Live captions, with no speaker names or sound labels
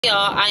Y'all,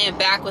 I am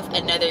back with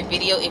another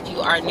video. If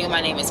you are new,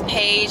 my name is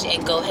Paige,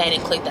 and go ahead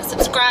and click that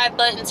subscribe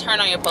button, turn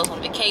on your post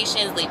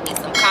notifications, leave me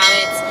some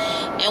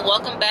comments, and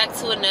welcome back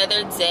to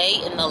another day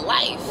in the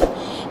life.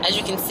 As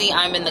you can see,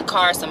 I'm in the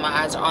car, so my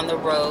eyes are on the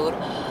road,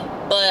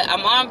 but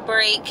I'm on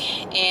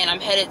break and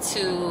I'm headed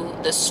to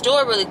the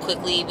store really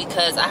quickly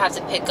because I have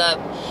to pick up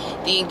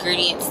the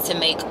ingredients to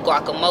make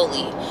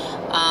guacamole.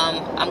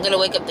 I'm gonna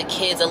wake up the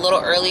kids a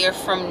little earlier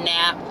from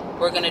nap.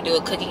 We're gonna do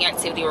a cooking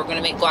activity. We're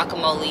gonna make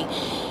guacamole.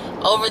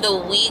 Over the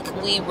week,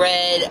 we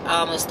read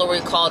a story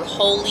called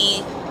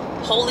Holy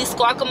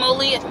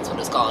Guacamole. I think that's what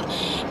it's called.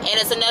 And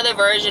it's another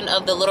version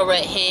of the Little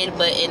Red Hen,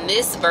 but in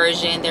this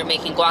version, they're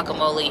making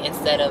guacamole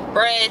instead of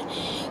bread.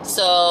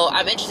 So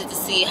I'm interested to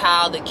see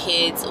how the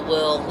kids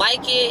will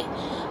like it.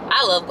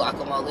 I love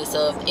guacamole,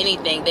 so if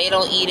anything, they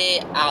don't eat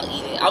it, I'll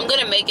eat it. I'm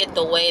gonna make it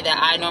the way that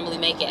I normally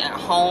make it at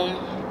home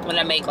when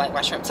I make like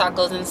my shrimp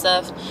tacos and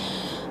stuff.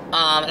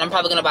 And I'm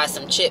probably gonna buy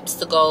some chips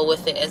to go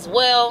with it as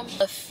well.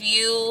 A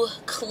few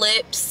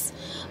clips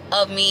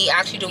of me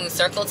actually doing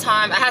circle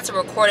time. I had to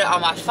record it on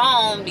my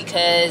phone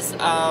because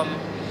I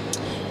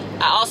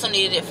also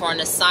needed it for an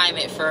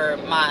assignment for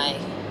my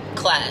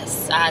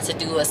class. I had to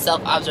do a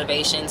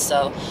self-observation,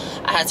 so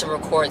I had to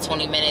record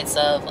 20 minutes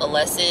of a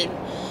lesson.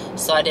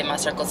 So I did my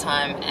circle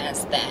time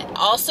as that.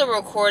 Also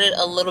recorded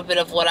a little bit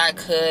of what I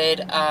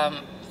could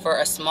for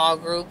a small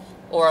group,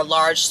 or a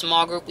large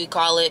small group, we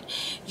call it.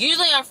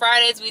 Usually on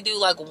Fridays, we do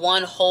like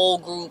one whole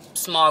group,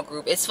 small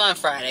group. It's Fun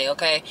Friday,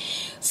 okay?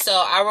 So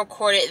I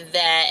recorded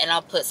that, and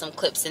I'll put some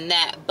clips in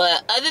that.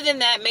 But other than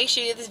that, make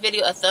sure you give this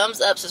video a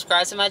thumbs up.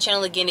 Subscribe to my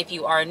channel again if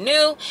you are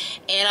new.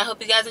 And I hope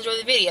you guys enjoy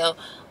the video.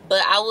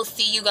 But I will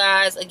see you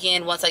guys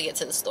again once I get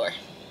to the store.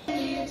 One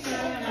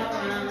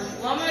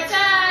more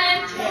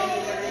time.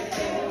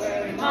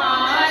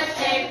 March,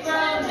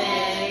 April,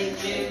 May,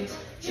 June,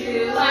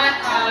 July,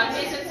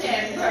 August,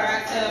 September,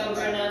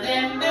 October,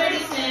 November,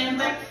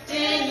 December,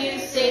 then you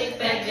sit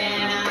back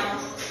down.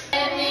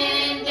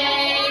 7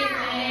 days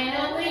in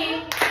a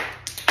week.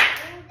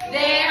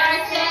 There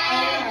are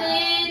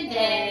 7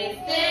 days.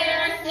 There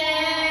are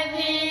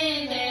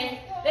 7 days.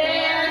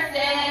 There are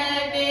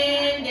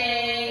 7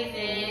 days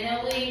in a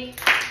week.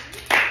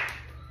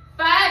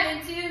 5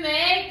 and 2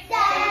 make 7.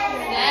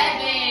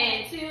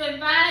 2 and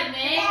 5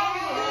 make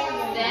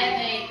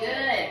 7.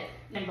 Good.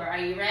 Number, are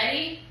you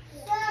ready?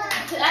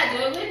 Do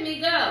it with me,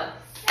 go.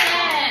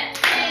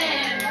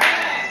 September.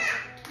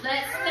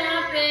 Let's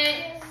stomp it.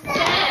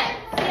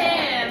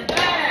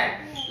 September.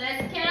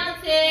 Let's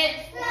count it.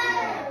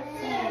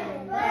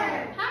 September.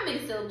 How many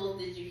syllables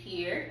did you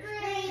hear?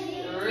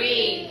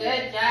 3.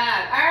 Good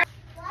job. All right.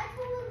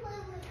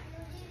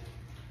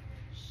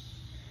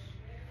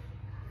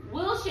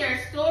 We'll share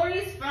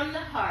stories from the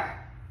heart.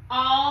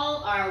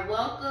 All are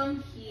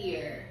welcome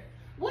here.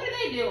 What are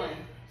they doing?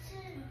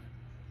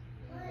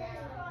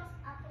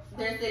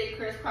 They're sitting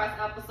crisscross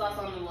applesauce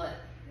on the what?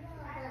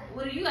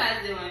 What are you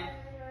guys doing?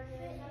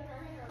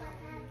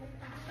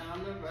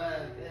 On the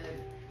rug.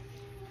 Good.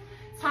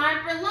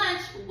 Time for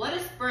lunch. What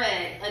is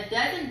bread? A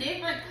dozen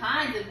different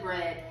kinds of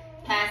bread.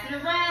 Pass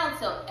it around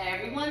so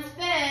everyone's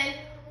fed.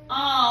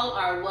 All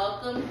are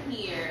welcome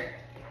here.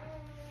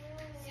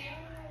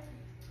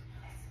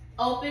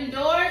 Open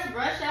doors,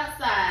 rush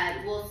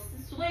outside. We'll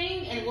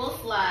swing and we'll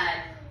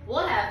slide.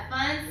 We'll have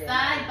fun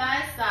side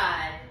by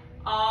side.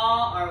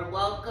 All are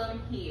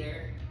welcome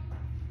here.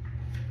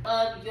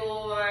 Of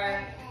your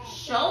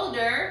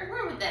shoulder,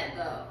 where would that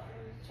go?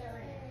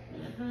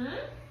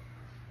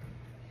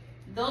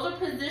 Those are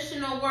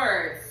positional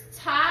words.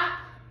 Top,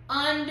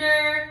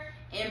 under,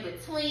 in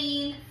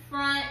between,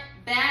 front,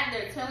 back.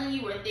 They're telling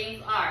you where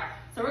things are.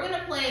 So we're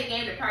gonna play a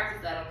game to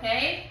practice that,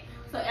 okay?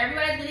 So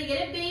everybody's gonna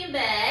get a bean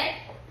bag.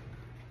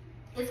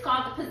 It's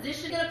called the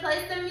position. We're gonna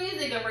play some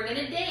music and we're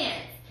gonna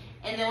dance.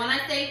 And then when I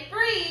say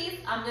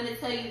freeze, I'm going to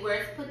tell you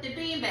where to put the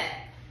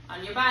beanbag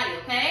on your body,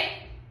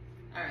 okay?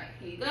 All right,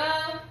 here you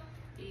go.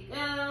 Here you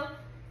go.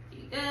 Here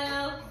you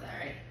go.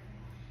 Sorry.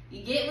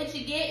 You get what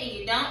you get and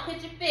you don't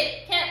put your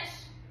fit. Catch.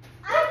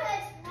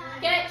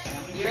 Catch.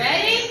 You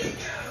ready?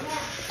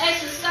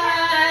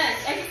 Exercise.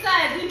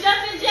 Exercise. Do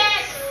jumping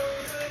jacks.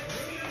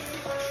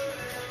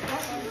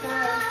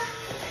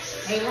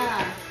 Hey,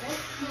 Rob.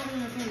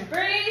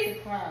 Freeze.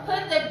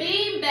 Put the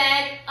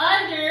beanbag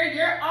under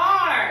your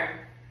arm.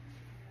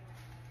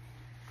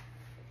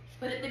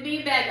 Put the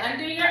beanbag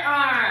under your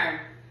arm.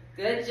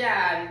 Good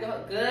job.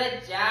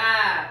 Good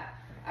job.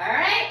 All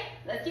right,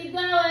 let's keep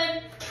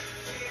going.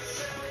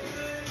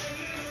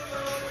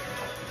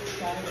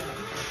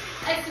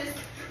 Exercise.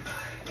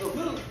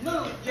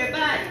 Move your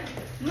body.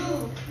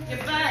 Move your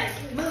body.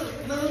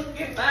 Move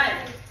your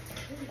body.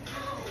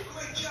 Oh,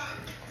 great job.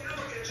 Now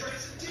we're going to try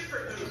some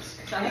different moves.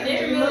 Some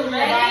different moves.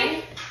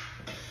 Ready?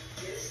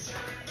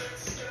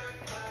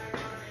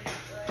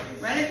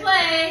 Run in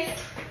place.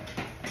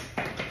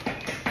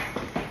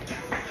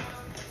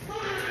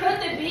 Put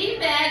the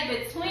beanbag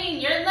between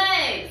your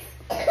legs.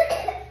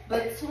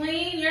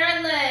 Between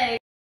your legs.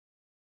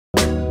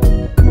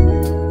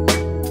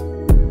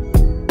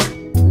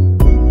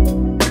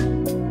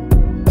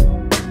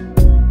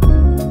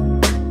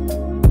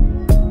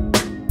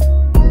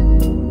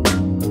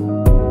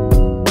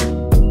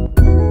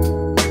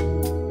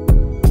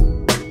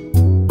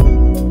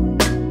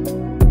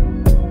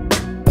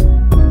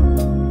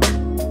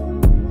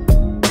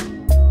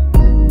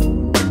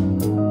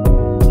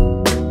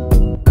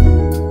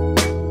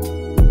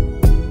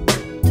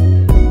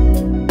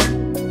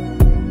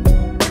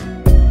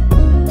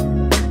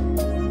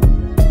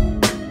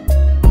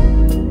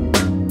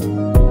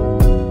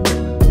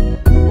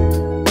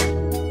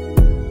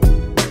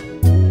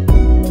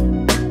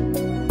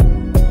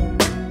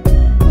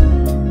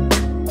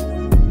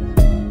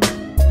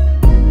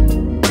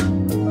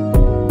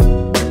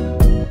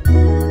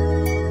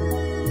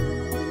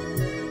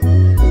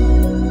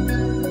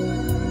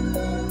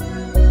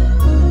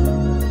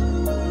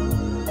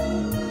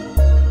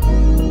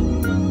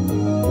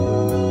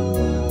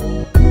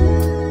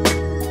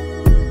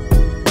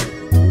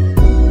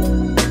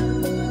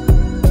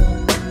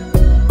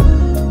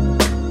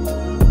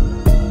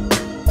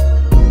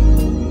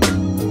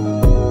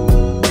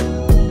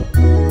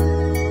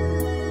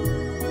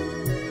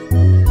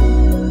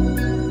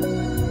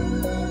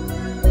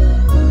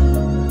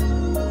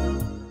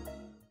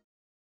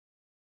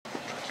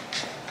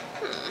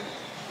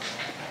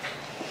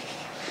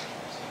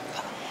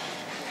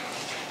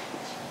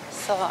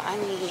 So I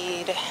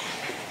need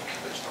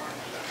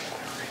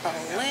a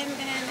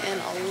lemon and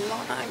a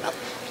lime.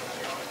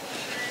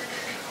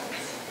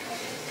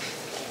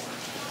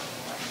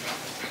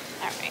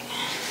 Alright.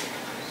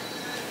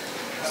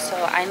 So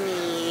I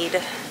need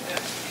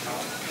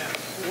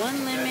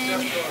 1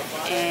 lemon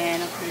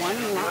and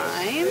 1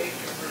 lime.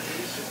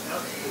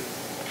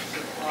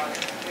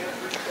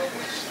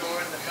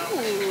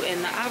 Ooh,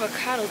 and the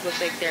avocados look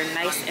like they're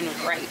nice and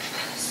ripe.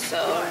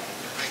 So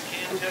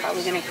I'm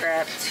probably gonna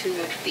grab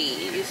 2 of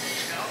these.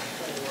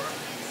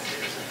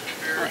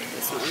 I like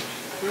this one.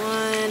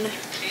 1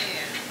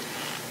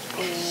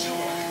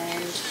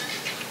 and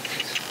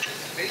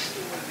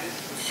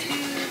 2.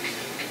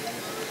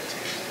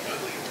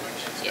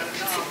 Yeah.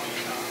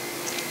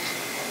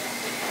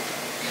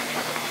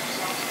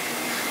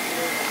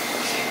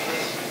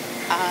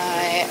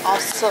 I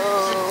also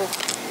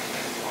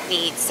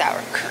need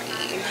sour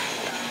cream.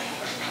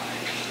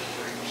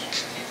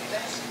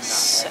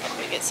 So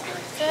we get some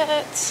of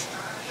that.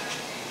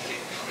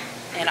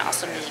 And I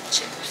also need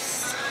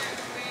chips.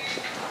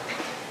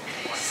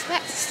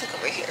 Snacks, stick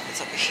over here.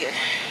 It's over here.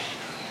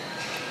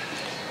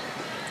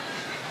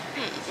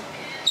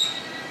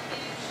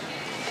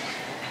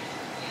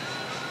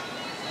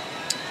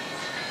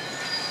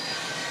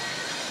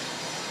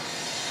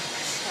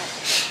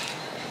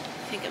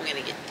 I think I'm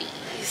gonna get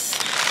these.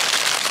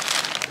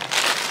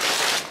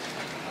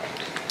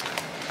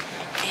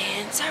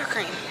 And sour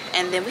cream.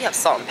 And then we have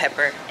salt and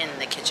pepper in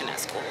the kitchen at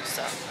school,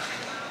 so.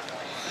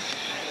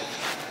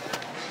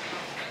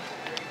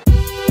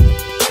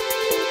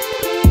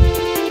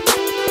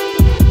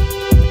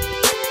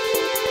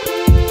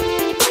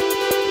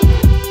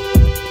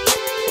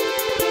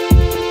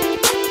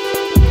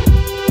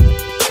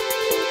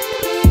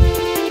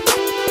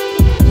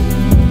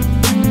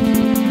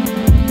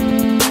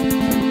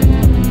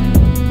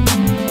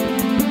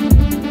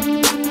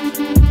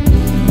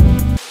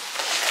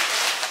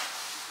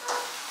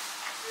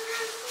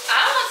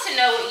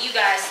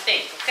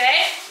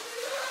 Okay?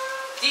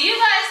 Do you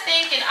guys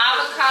think an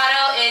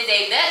avocado is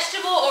a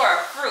vegetable or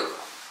a fruit?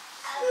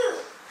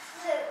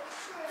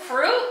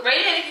 Fruit?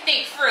 Raise your hand if you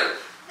think fruit.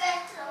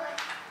 Vegetable.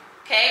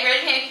 Okay,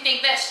 raise your hand if you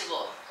think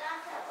vegetable.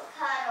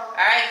 Avocado.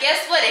 Alright,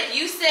 guess what? If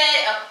you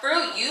said a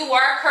fruit, you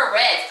are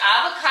correct.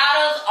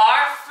 Avocados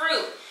are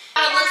fruit.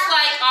 How it looks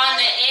like on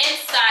the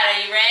inside. Are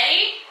you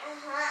ready?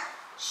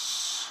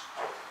 Shh.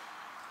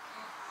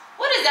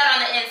 What is that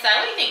on the inside?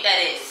 What do you think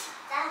that is?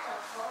 That's a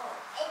ball.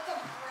 It's a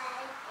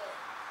blanket.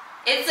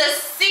 It's a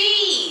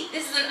seed.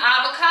 This is an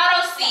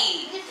avocado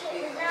seed. It's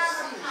an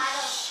avocado.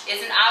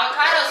 It's an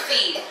avocado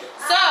seed.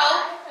 So,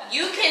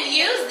 you can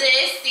use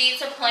this seed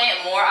to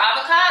plant more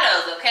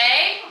avocados,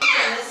 okay?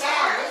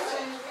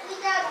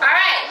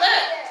 Alright,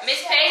 look.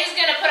 Miss Paige is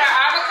going to put our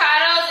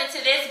avocados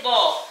into this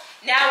bowl.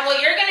 Now,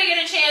 what you're going to get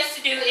a chance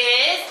to do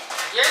is,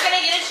 you're going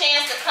to get a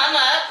chance to come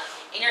up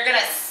and you're going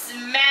to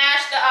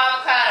smash the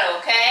avocado,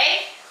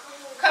 okay?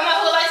 Come on,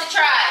 who would like to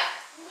try?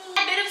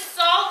 A bit of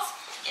salt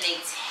and a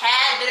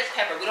tad bit of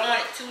pepper. We don't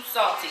want it too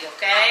salty,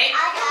 okay?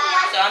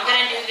 So I'm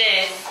going to do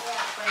this.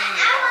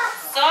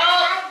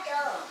 Salt.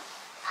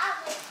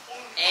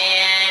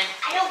 And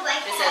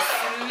just a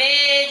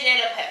smidgen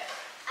of pepper.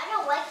 I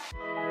don't like.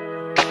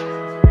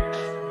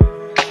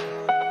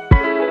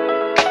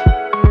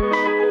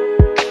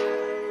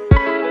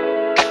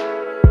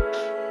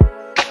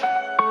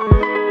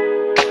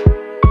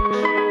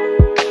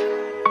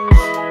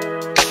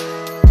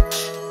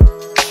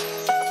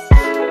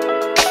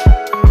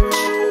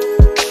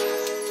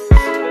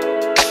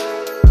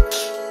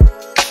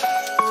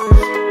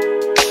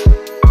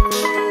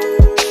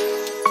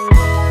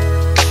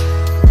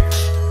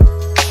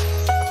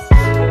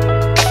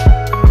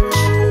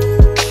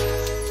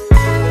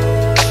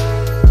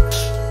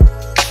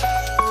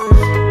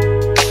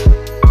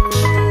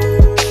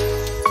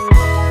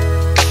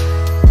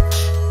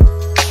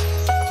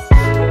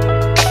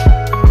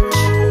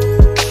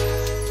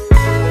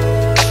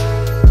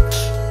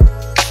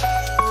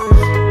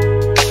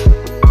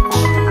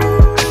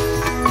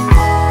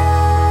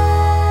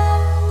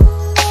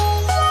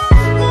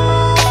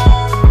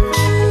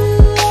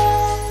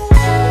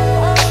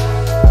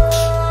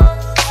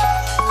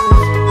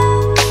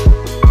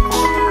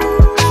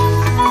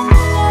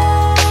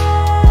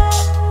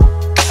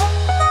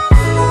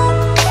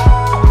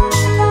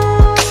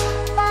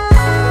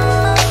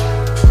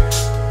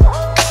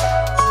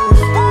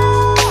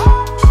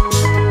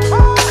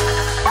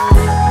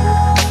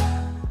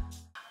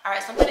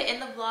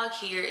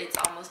 Here it's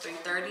almost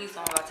 3:30, so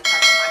I'm about to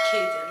pack up my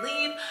kids and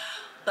leave.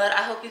 But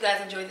I hope you guys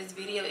enjoyed this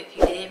video. If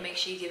you did, make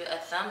sure you give it a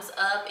thumbs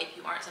up. If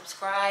you aren't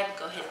subscribed,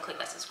 go ahead and click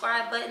that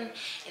subscribe button,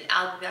 and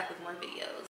I'll be back with more videos.